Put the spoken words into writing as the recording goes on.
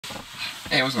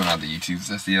Hey, what's going on, the YouTubes?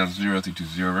 That's the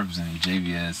L0320 representing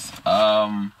JVS.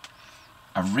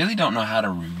 I really don't know how to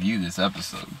review this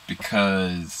episode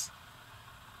because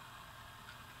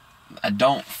I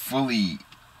don't fully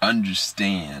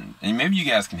understand, and maybe you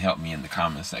guys can help me in the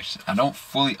comment section. I don't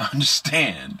fully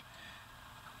understand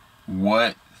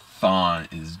what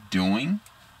Thawne is doing,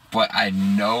 but I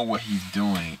know what he's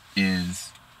doing is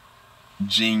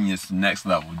genius, next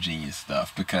level genius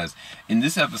stuff. Because in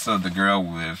this episode, the girl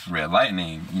with Red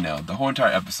Lightning, you know, the whole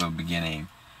entire episode beginning,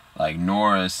 like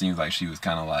Nora seems like she was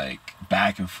kind of like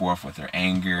back and forth with her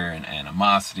anger and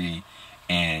animosity,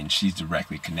 and she's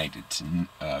directly connected to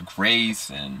Grace,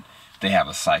 and they have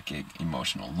a psychic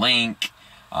emotional link.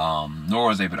 Nora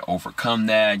was able to overcome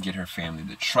that, get her family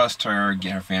to trust her,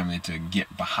 get her family to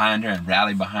get behind her and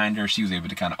rally behind her. She was able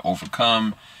to kind of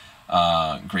overcome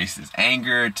Grace's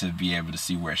anger to be able to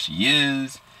see where she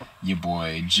is. Your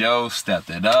boy Joe stepped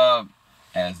it up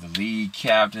as the lead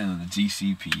captain of the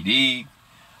GCPD.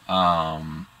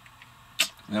 That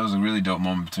was a really dope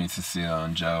moment between Cecile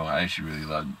and Joe. I actually really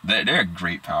loved it. They're a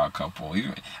great power couple.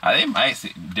 Even they might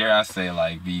say, dare I say,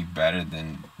 like, be better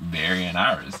than Barry and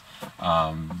Iris.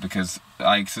 Because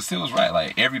like Cecile was right.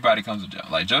 Like, everybody comes to Joe.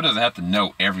 Like, Joe doesn't have to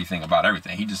know everything about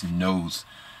everything. He just knows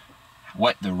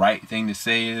what the right thing to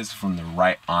say is from the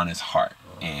right honest heart.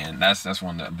 And that's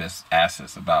one of the best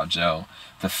assets about Joe.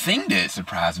 The thing that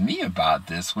surprised me about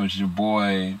this was your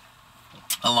boy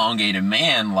Elongated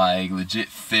Man, like, legit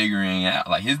figuring out,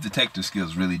 like, his detective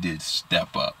skills really did step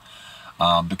up.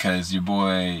 Because your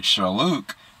boy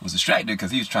Charluke was distracted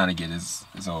because he was trying to get his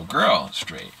old girl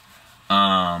straight.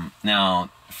 Now,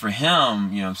 for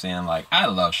him, you know what I'm saying, like, I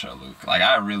love Charluke. Like,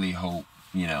 I really hope,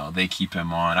 you know, they keep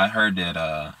him on. I heard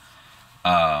that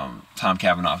Tom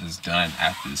Cavanaugh is done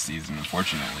after this season,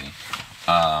 unfortunately.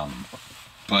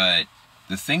 But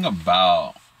the thing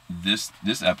about this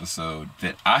episode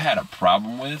that I had a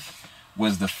problem with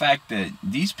was the fact that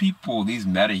these people, these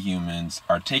metahumans,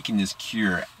 are taking this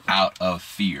cure out of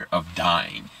fear of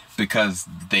dying because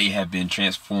they have been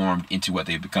transformed into what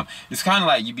they've become. It's kind of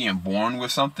like you being born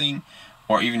with something,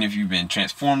 or even if you've been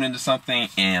transformed into something,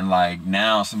 and like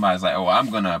now somebody's like, oh, I'm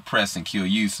gonna oppress and kill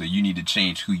you, so you need to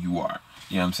change who you are.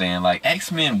 You know what I'm saying? Like,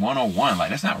 X-Men 101, like,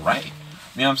 that's not right.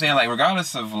 You know what I'm saying? Like,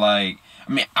 regardless of, like,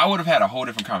 I mean, I would have had a whole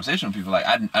different conversation with people. Like,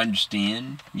 I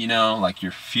understand, you know, like,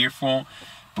 you're fearful,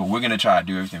 but we're going to try to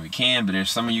do everything we can. But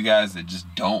there's some of you guys that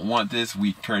just don't want this. We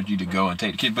encourage you to go and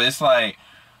take the kid. But it's like,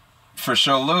 for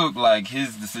Charluke, like,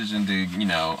 his decision to, you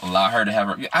know, allow her to have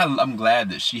her, I'm glad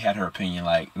that she had her opinion.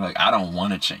 Like, I don't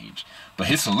want to change. But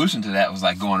his solution to that was,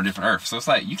 like, go on a different Earth. So it's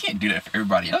like, you can't do that for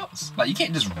everybody else. Like, you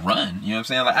can't just run. You know what I'm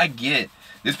saying? Like, I get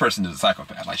this person is a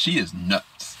psychopath. Like, she is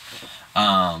nuts.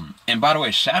 And by the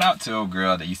way, shout out to a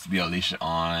girl that used to be Alicia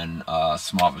on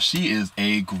Smallville. She is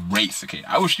a great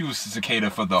cicada. I wish she was a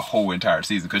cicada for the whole entire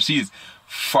season, because she is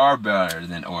far better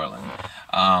than Orlin.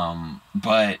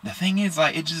 But the thing is,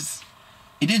 like, it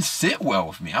didn't sit well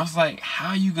with me. I was like, how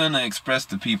are you gonna express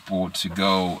to people to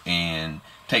go and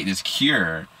take this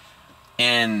cure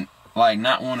and, like,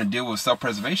 not want to deal with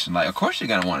self-preservation? Like, of course you're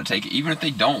gonna want to take it, even if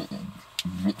they don't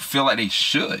feel like they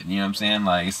should. You know what I'm saying?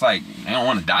 Like, it's like they don't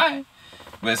want to die,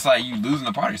 but it's like you losing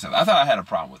the party stuff. I thought I had a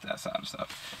problem with that side of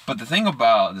stuff. But the thing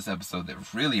about this episode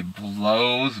that really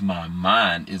blows my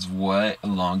mind is what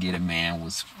Elongated Man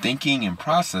was thinking and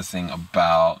processing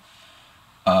about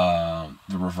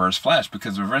the Reverse Flash.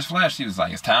 Because the Reverse Flash, he was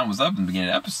like, his time was up in the beginning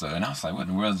of the episode, and I was like, what in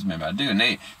the world is this man about to do?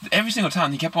 And every single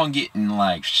time he kept on getting,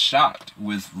 like, shocked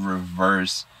with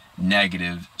reverse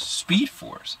negative Speed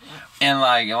Force. And,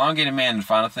 like, Elongated Man, the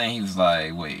final thing, he was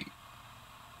like, wait,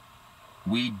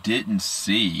 we didn't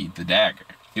see the dagger.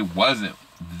 It wasn't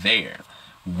there.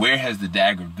 Where has the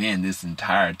dagger been this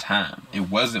entire time?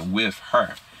 It wasn't with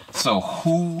her. So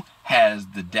who has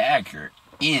the dagger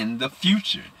in the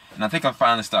future? And I think I'm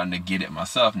finally starting to get it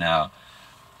myself now.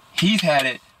 He's had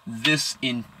it this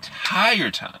entire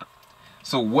time.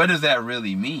 So what does that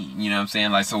really mean? You know what I'm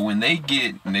saying? Like, so when they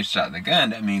shot the gun,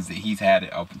 that means that he's had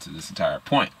it up until this entire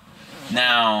point.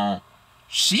 Now,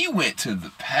 she went to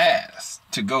the past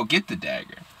to go get the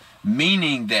dagger,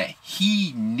 meaning that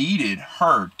he needed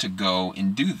her to go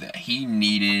and do that. He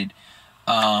needed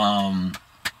Nora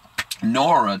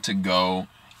to go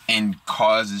and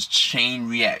cause this chain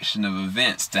reaction of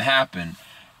events to happen.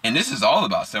 And this is all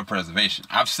about self-preservation.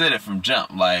 I've said it from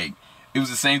jump. Like, it was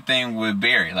the same thing with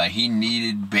Barry. Like, he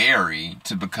needed Barry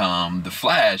to become the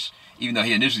Flash, even though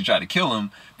he initially tried to kill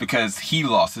him, because he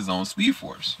lost his own Speed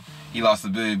Force. He lost the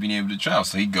ability of being able to travel.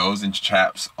 So he goes and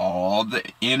traps all the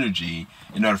energy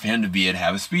in order for him to be able to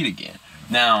have his speed again.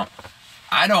 Now,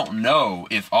 I don't know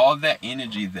if all that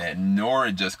energy that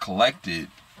Nora just collected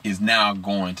is now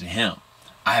going to him.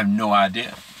 I have no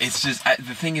idea. It's just,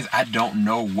 the thing is, I don't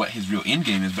know what his real end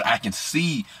game is, but I can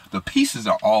see the pieces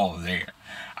are all there.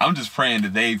 I'm just praying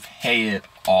that they pay it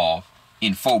off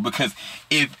in full, because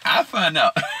if I find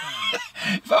out,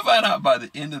 if I find out by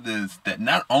the end of this that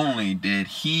not only did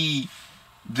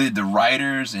the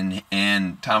writers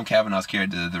and Tom Cavanaugh's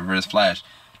character, the Reverse Flash,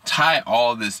 tie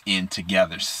all this in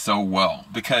together so well,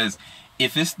 because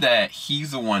if it's that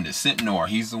he's the one that sent Nora,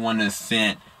 he's the one that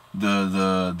sent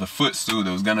the footstool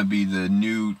that was gonna be the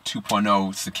new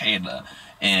 2.0 Cicada,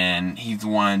 and he's the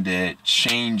one that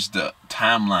changed the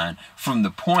timeline from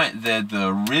the point that the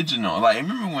original, like,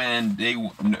 remember when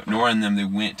Nora and them, they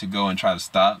went to go and try to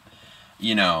stop,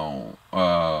 you know,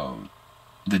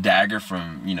 the dagger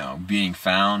from, you know, being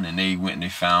found, and they went and they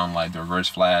found like the Reverse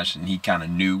Flash, and he kind of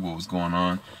knew what was going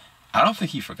on. I don't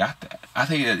think he forgot that. I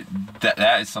think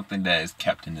that is something that is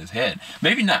kept in his head.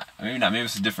 Maybe not. Maybe not. Maybe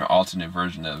it's a different alternate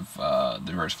version of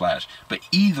the Reverse Flash. But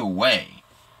either way,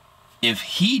 if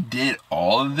he did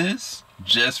all of this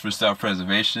just for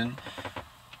self-preservation,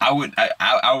 I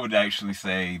would actually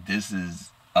say this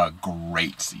is a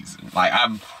great season. Like,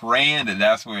 I'm praying that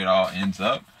that's where it all ends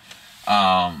up.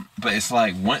 But it's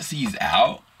like, once he's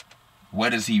out,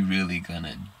 what is he really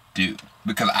gonna do?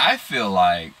 Because I feel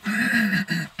like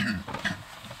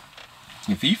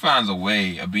if he finds a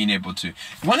way of being able to,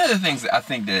 one of the things that I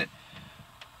think that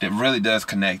really does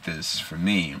connect this for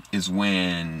me is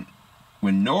when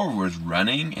Nora was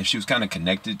running and she was kind of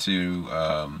connected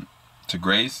to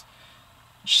Grace,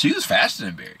 she was faster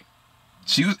than Barry.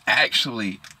 She was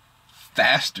actually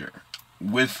faster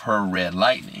with her red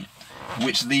lightning,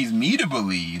 which leads me to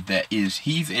believe that if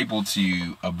he's able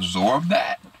to absorb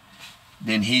that,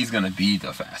 then he's going to be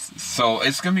the fastest. So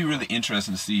it's going to be really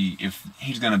interesting to see if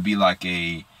he's going to be like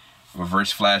a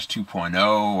Reverse Flash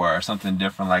 2.0 or something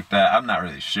different like that. I'm not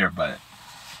really sure, but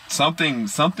something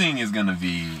is going to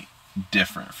be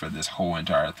different for this whole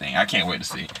entire thing. I can't wait to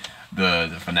see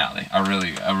the finale. I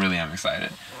really am excited.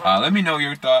 Let me know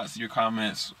your thoughts, your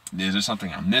comments. Is there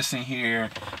something I'm missing here?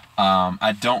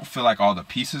 I don't feel like all the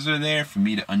pieces are there for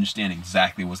me to understand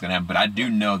exactly what's gonna happen, but I do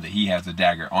know that he has a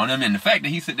dagger on him, and the fact that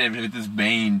he sat there with this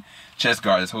Bane chest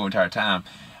guard this whole entire time,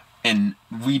 and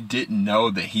we didn't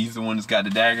know that he's the one that's got the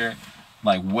dagger,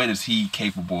 like, what is he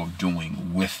capable of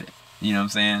doing with it? You know what I'm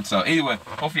saying? So anyway,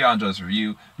 hopefully y'all enjoy this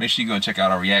review. Make sure you go and check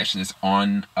out our reactions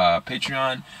on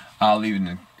Patreon. I'll leave it in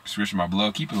the description bar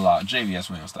below. Keep it locked. JVS,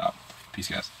 we don't stop. Peace,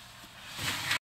 guys.